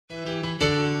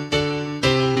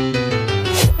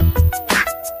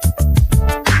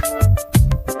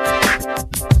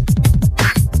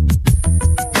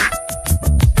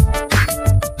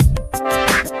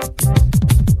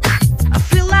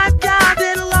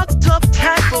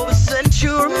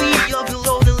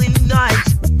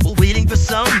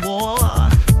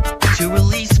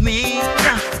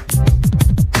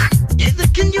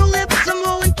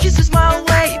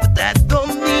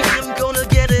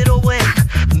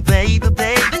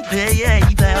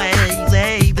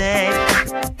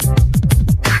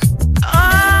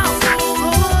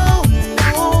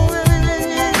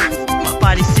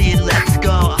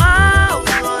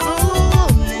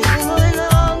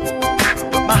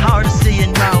see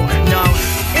it now. No.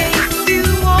 If you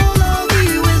wanna be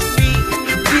with me,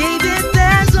 baby,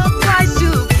 there's a price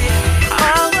to pay.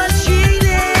 I was cheating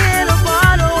in a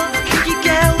bottle. You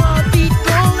get what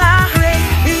people I hate.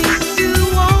 If you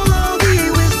wanna be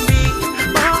with me,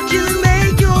 I can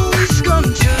make your wish come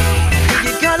true.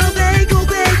 You gotta bake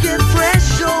and fresh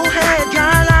your head.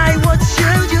 God, I watch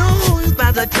you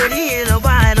by the dirty in a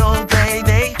bottle,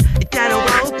 baby. You gotta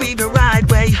walk me the right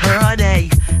way, honey.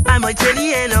 I'm a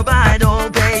genie in a bottle,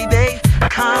 baby.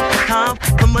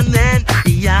 Come on then,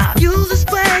 yeah. Music's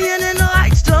playing and the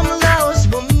lights turn low. It's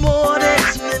one more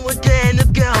dance and then we're gonna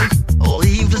go. Or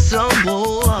leave the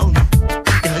someone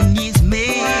that needs me.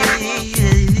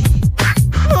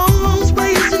 Almost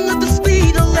blazing at the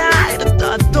speed of light. I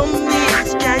thought don't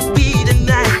miss, can't be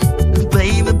tonight.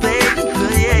 Baby, baby,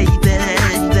 baby,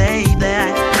 baby.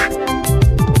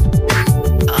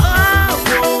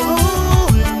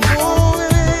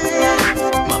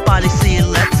 My body see,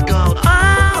 let's go.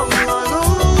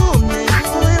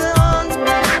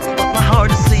 But my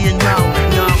heart is seeing no,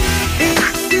 no.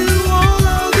 If you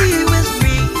wanna be with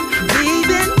me,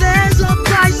 baby, there's a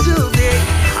price to pay.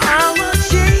 I was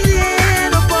cheating in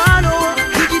a bottle.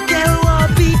 You get what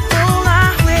people I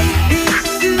hate.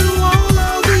 If you wanna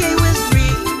be with me,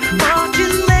 I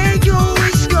can make your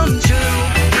wish come true.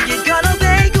 You gotta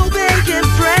bake and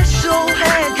fresh your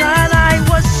head. God, I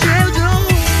was children.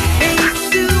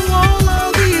 If you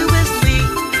wanna be with me,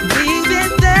 baby,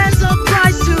 there's a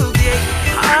price to pay.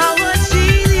 I was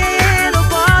cheating in a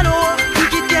bottle.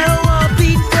 You get what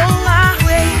people I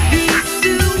hate. If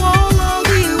you wanna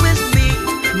be with me,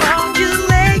 I can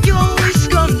make your wish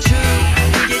come true.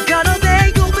 You gotta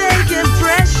bake and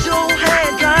fresh your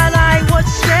head. God, I was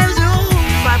children.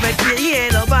 I'm a genie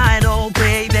in a bottle,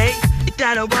 baby. You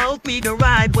gotta walk me the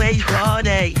right way,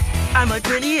 honey. I'm a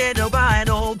genie in a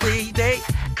bottle, baby.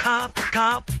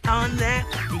 Cop on that,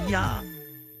 yeah.